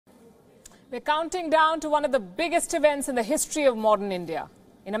We're counting down to one of the biggest events in the history of modern India.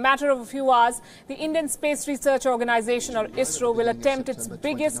 In a matter of a few hours, the Indian Space Research Organisation, or ISRO, will attempt its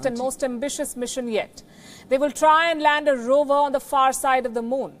biggest and most ambitious mission yet. They will try and land a rover on the far side of the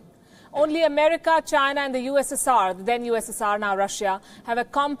moon. Only America, China and the USSR, the then USSR, now Russia, have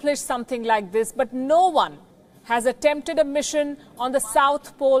accomplished something like this, but no one has attempted a mission on the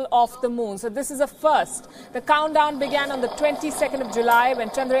south pole of the moon. So this is a first. The countdown began on the 22nd of July when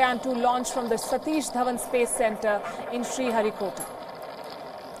Chandrayaan-2 launched from the Satish Dhawan Space Center in Sriharikota.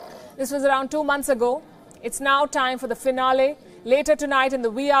 This was around 2 months ago. It's now time for the finale. Later tonight, in the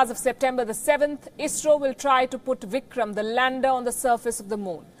wee hours of September the 7th, ISRO will try to put Vikram, the lander, on the surface of the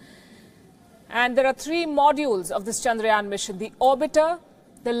moon. And there are 3 modules of this Chandrayaan mission: the orbiter,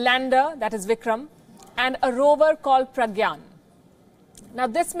 the lander, that is Vikram, and a rover called Pragyan. Now,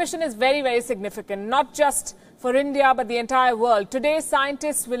 this mission is very, very significant, not just for India, but the entire world. Today,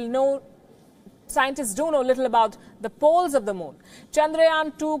 scientists do know little about the poles of the moon.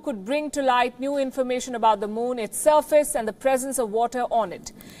 Chandrayaan-2 could bring to light new information about the moon, its surface, and the presence of water on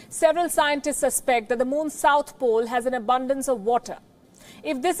it. Several scientists suspect that the moon's south pole has an abundance of water.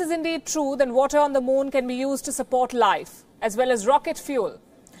 If this is indeed true, then water on the moon can be used to support life, as well as rocket fuel.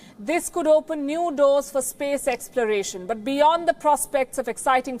 This could open new doors for space exploration. But beyond the prospects of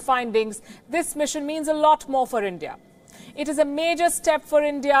exciting findings, this mission means a lot more for India. It is a major step for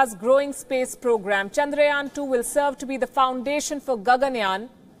India's growing space program. Chandrayaan-2 will serve to be the foundation for Gaganyaan,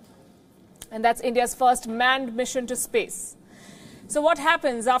 and that's India's first manned mission to space. So what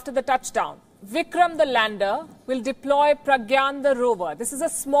happens after the touchdown? Vikram, the lander, will deploy Pragyan, the rover. This is a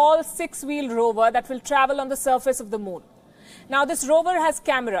small 6-wheeled rover that will travel on the surface of the moon. Now, this rover has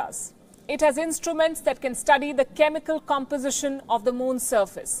cameras. It has instruments that can study the chemical composition of the moon's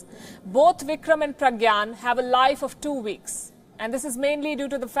surface. Both Vikram and Pragyan have a life of 2 weeks. And this is mainly due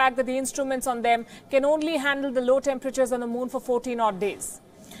to the fact that the instruments on them can only handle the low temperatures on the moon for 14 odd days.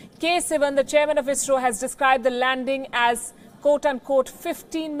 K. Sivan, the chairman of ISRO, has described the landing as, quote-unquote,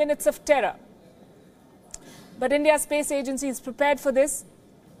 15 minutes of terror. But India's space agency is prepared for this.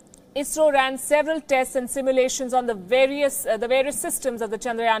 ISRO ran several tests and simulations on the various systems of the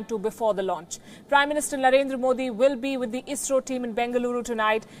Chandrayaan-2 before the launch. Prime Minister Narendra Modi will be with the ISRO team in Bengaluru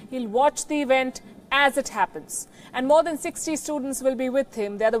tonight. He'll watch the event as it happens. And more than 60 students will be with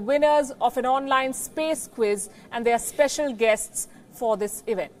him. They are the winners of an online space quiz, and they are special guests for this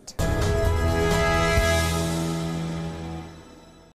event.